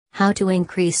How to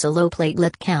increase a low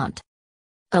platelet count.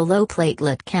 A low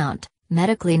platelet count,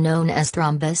 medically known as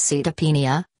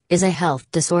thrombocytopenia, is a health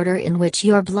disorder in which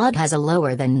your blood has a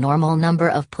lower than normal number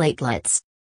of platelets.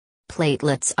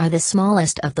 Platelets are the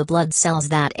smallest of the blood cells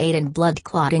that aid in blood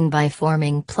clotting by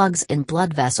forming plugs in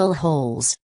blood vessel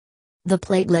holes. The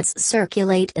platelets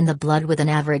circulate in the blood with an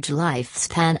average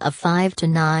lifespan of 5 to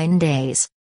 9 days.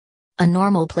 A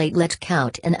normal platelet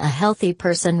count in a healthy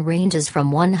person ranges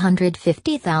from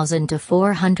 150,000 to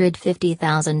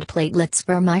 450,000 platelets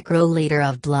per microliter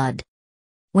of blood.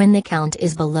 When the count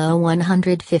is below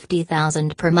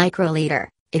 150,000 per microliter,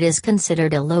 it is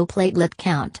considered a low platelet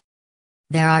count.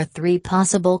 There are 3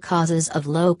 possible causes of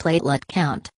low platelet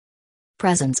count.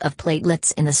 Presence of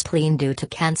platelets in the spleen due to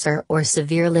cancer or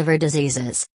severe liver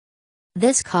diseases.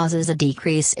 This causes a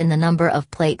decrease in the number of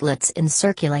platelets in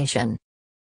circulation.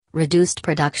 Reduced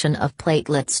production of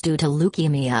platelets due to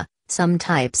leukemia, some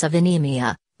types of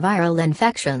anemia, viral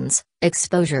infections,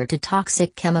 exposure to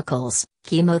toxic chemicals,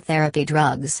 chemotherapy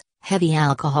drugs, heavy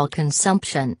alcohol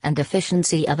consumption and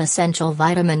deficiency of essential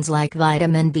vitamins like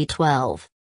vitamin B12.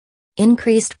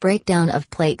 Increased breakdown of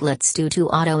platelets due to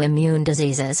autoimmune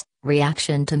diseases,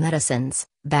 reaction to medicines,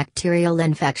 bacterial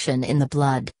infection in the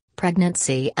blood,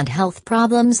 pregnancy and health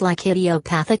problems like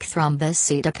idiopathic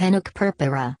thrombocytopenic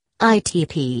purpura,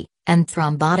 ITP, and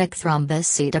thrombotic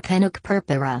thrombocytopenic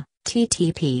purpura,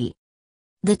 TTP.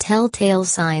 The telltale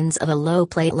signs of a low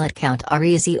platelet count are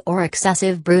easy or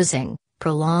excessive bruising,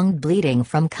 prolonged bleeding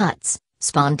from cuts,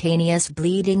 spontaneous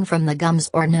bleeding from the gums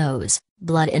or nose,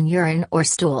 blood in urine or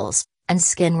stools, and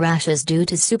skin rashes due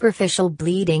to superficial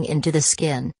bleeding into the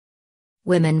skin.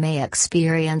 Women may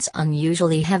experience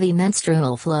unusually heavy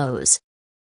menstrual flows.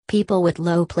 People with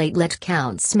low platelet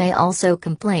counts may also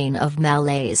complain of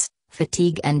malaise,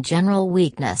 fatigue and general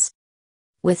weakness.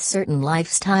 With certain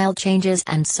lifestyle changes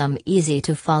and some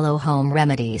easy-to-follow home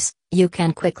remedies, you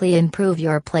can quickly improve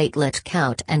your platelet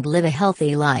count and live a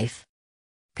healthy life.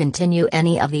 Continue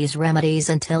any of these remedies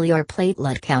until your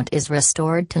platelet count is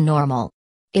restored to normal.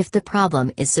 If the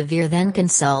problem is severe, then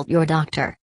consult your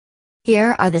doctor.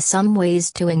 Here are some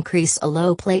ways to increase a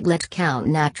low platelet count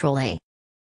naturally.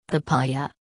 Papaya.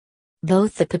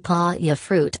 Both the papaya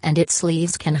fruit and its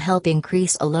leaves can help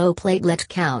increase a low platelet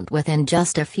count within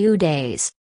just a few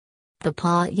days.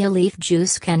 Papaya leaf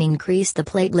juice can increase the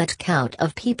platelet count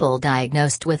of people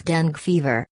diagnosed with dengue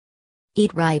fever.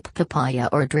 Eat ripe papaya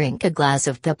or drink a glass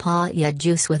of papaya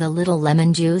juice with a little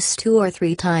lemon juice 2 or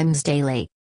 3 times daily.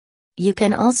 You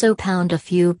can also pound a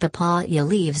few papaya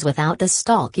leaves without the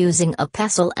stalk using a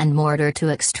pestle and mortar to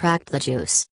extract the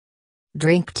juice.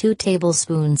 Drink 2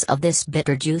 tablespoons of this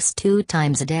bitter juice 2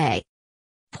 times a day.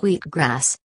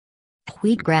 Wheatgrass.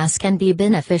 Wheatgrass can be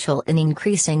beneficial in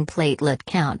increasing platelet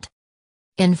count.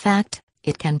 In fact,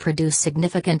 it can produce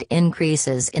significant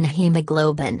increases in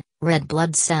hemoglobin, red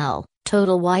blood cell,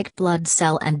 total white blood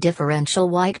cell and differential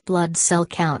white blood cell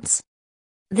counts.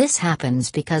 This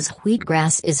happens because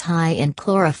wheatgrass is high in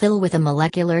chlorophyll with a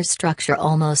molecular structure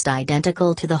almost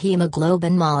identical to the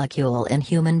hemoglobin molecule in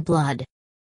human blood.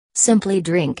 Simply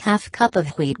drink half cup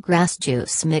of wheatgrass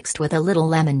juice mixed with a little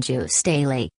lemon juice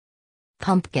daily.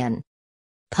 Pumpkin.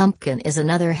 Pumpkin is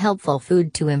another helpful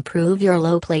food to improve your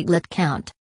low platelet count.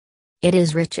 It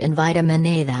is rich in vitamin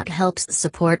A that helps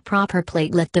support proper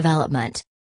platelet development.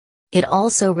 It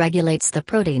also regulates the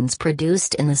proteins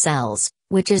produced in the cells,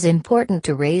 which is important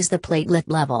to raise the platelet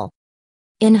level.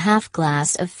 In half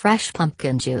glass of fresh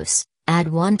pumpkin juice,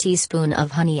 add 1 teaspoon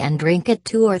of honey and drink it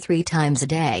 2 or 3 times a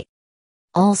day.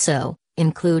 Also,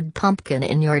 include pumpkin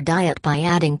in your diet by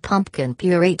adding pumpkin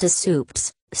puree to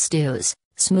soups, stews,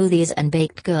 smoothies and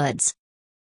baked goods.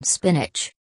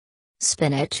 Spinach.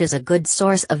 Spinach is a good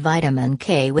source of vitamin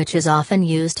K, which is often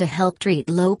used to help treat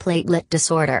low platelet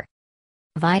disorder.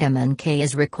 Vitamin K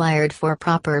is required for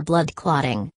proper blood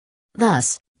clotting.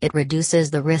 Thus, it reduces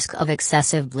the risk of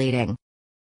excessive bleeding.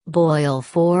 Boil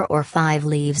 4 or 5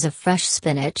 leaves of fresh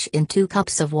spinach in 2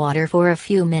 cups of water for a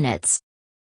few minutes.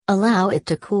 Allow it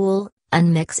to cool,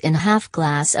 and mix in half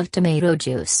glass of tomato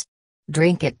juice.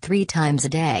 Drink it 3 times a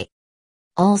day.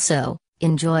 Also,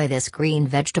 enjoy this green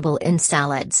vegetable in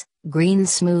salads, green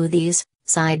smoothies,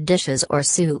 side dishes or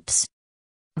soups.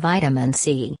 Vitamin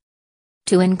C.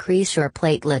 To increase your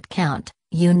platelet count,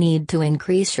 you need to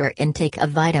increase your intake of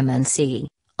vitamin C,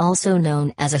 also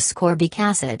known as ascorbic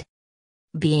acid.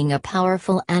 Being a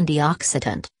powerful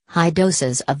antioxidant, high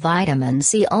doses of vitamin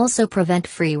C also prevent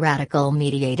free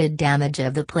radical-mediated damage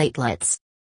of the platelets.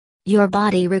 Your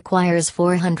body requires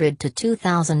 400 to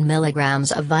 2,000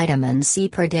 milligrams of vitamin C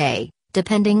per day,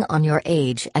 depending on your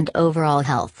age and overall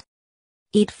health.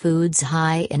 Eat foods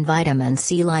high in vitamin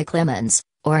C like lemons,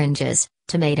 oranges,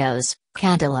 tomatoes,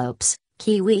 cantaloupes,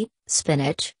 kiwi,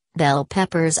 spinach, bell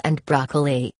peppers and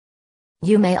broccoli.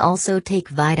 You may also take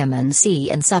vitamin C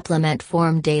in supplement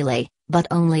form daily, but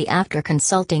only after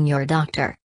consulting your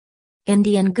doctor.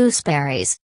 Indian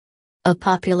gooseberries. A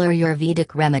popular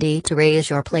Ayurvedic remedy to raise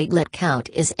your platelet count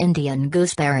is Indian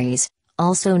gooseberries,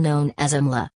 also known as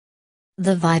amla.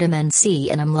 The vitamin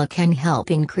C in amla can help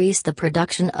increase the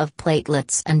production of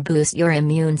platelets and boost your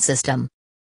immune system.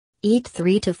 Eat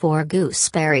 3 to 4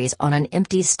 gooseberries on an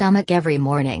empty stomach every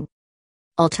morning.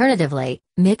 Alternatively,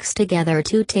 mix together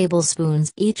 2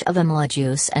 tablespoons each of amla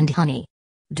juice and honey.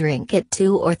 Drink it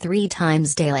 2 or 3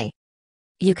 times daily.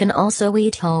 You can also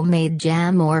eat homemade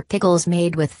jam or pickles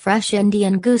made with fresh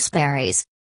Indian gooseberries.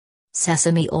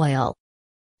 Sesame oil.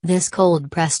 This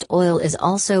cold-pressed oil is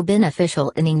also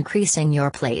beneficial in increasing your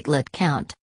platelet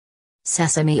count.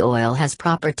 Sesame oil has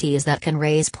properties that can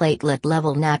raise platelet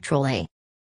level naturally.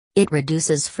 It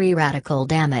reduces free radical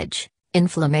damage,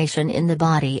 inflammation in the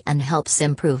body and helps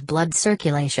improve blood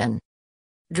circulation.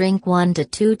 Drink 1 to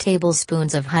 2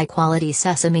 tablespoons of high-quality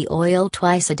sesame oil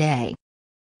twice a day.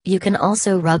 You can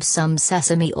also rub some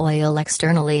sesame oil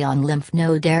externally on lymph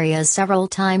node areas several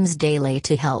times daily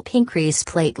to help increase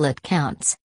platelet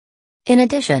counts. In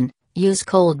addition, use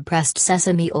cold-pressed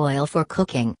sesame oil for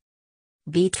cooking.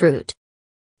 Beetroot.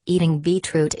 Eating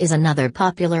beetroot is another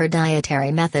popular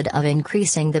dietary method of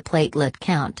increasing the platelet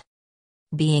count.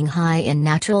 Being high in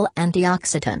natural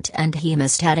antioxidant and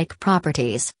hemostatic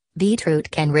properties,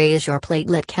 beetroot can raise your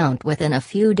platelet count within a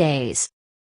few days.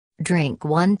 Drink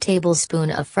 1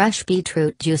 tablespoon of fresh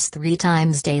beetroot juice 3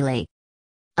 times daily.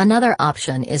 Another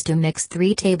option is to mix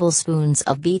 3 tablespoons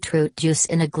of beetroot juice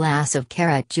in a glass of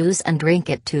carrot juice and drink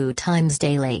it 2 times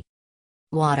daily.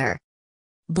 Water.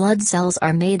 Blood cells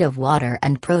are made of water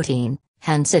and protein,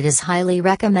 hence it is highly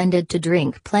recommended to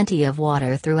drink plenty of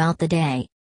water throughout the day.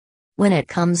 When it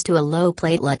comes to a low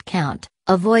platelet count,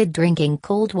 avoid drinking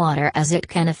cold water as it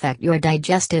can affect your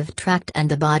digestive tract and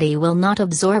the body will not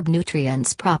absorb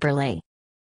nutrients properly.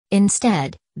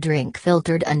 Instead, drink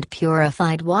filtered and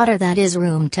purified water that is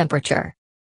room temperature.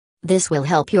 This will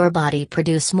help your body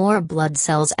produce more blood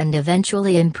cells and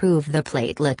eventually improve the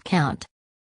platelet count.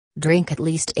 Drink at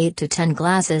least 8 to 10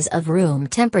 glasses of room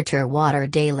temperature water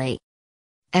daily.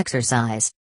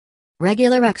 Exercise.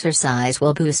 Regular exercise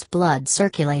will boost blood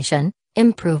circulation,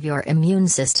 improve your immune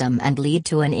system and lead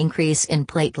to an increase in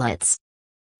platelets.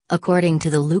 According to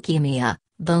the Leukemia,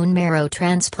 Bone Marrow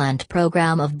Transplant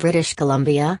Program of British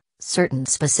Columbia, certain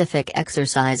specific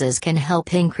exercises can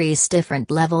help increase different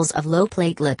levels of low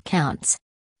platelet counts.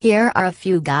 Here are a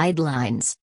few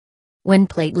guidelines. When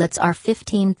platelets are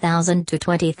 15,000 to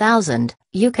 20,000,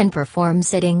 you can perform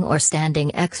sitting or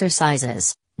standing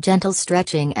exercises, gentle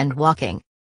stretching and walking.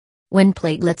 When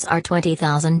platelets are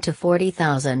 20,000 to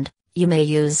 40,000, you may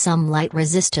use some light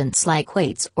resistance like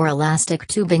weights or elastic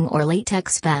tubing or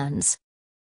latex bands.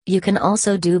 You can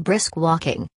also do brisk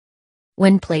walking.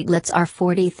 When platelets are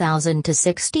 40,000 to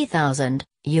 60,000,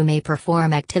 you may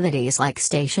perform activities like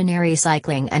stationary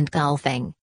cycling and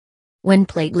golfing. When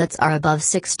platelets are above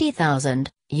 60,000,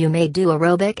 you may do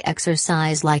aerobic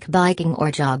exercise like biking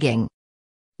or jogging.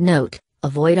 Note: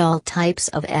 avoid all types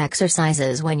of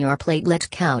exercises when your platelet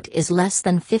count is less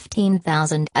than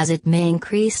 15,000 as it may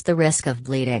increase the risk of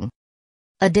bleeding.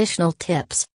 Additional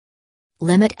tips: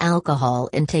 limit alcohol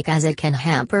intake as it can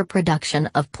hamper production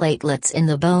of platelets in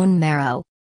the bone marrow.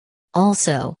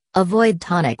 Also, avoid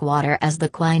tonic water as the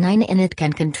quinine in it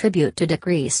can contribute to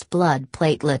decreased blood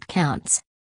platelet counts.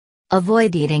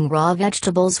 Avoid eating raw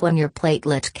vegetables when your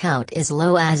platelet count is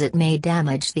low as it may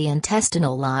damage the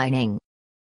intestinal lining.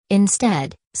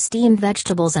 Instead, steam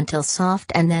vegetables until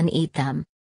soft and then eat them.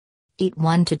 Eat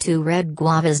 1 to 2 red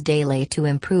guavas daily to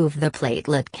improve the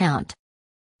platelet count.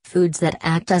 Foods that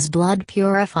act as blood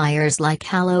purifiers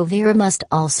like aloe vera must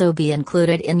also be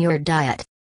included in your diet.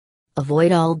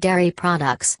 Avoid all dairy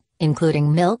products,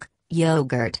 including milk,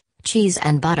 yogurt, cheese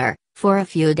and butter, for a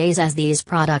few days as these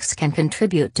products can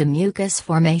contribute to mucus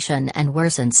formation and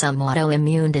worsen some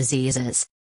autoimmune diseases.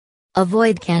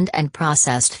 Avoid canned and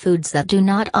processed foods that do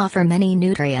not offer many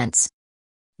nutrients.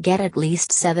 Get at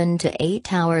least 7 to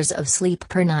 8 hours of sleep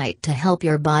per night to help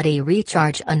your body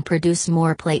recharge and produce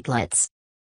more platelets.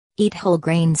 Eat whole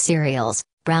grain cereals,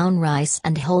 brown rice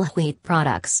and whole wheat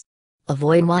products.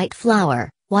 Avoid white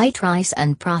flour, white rice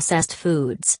and processed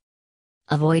foods.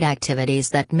 Avoid activities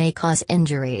that may cause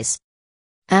injuries.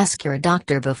 Ask your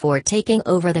doctor before taking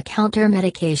over-the-counter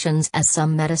medications as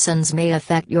some medicines may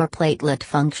affect your platelet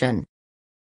function.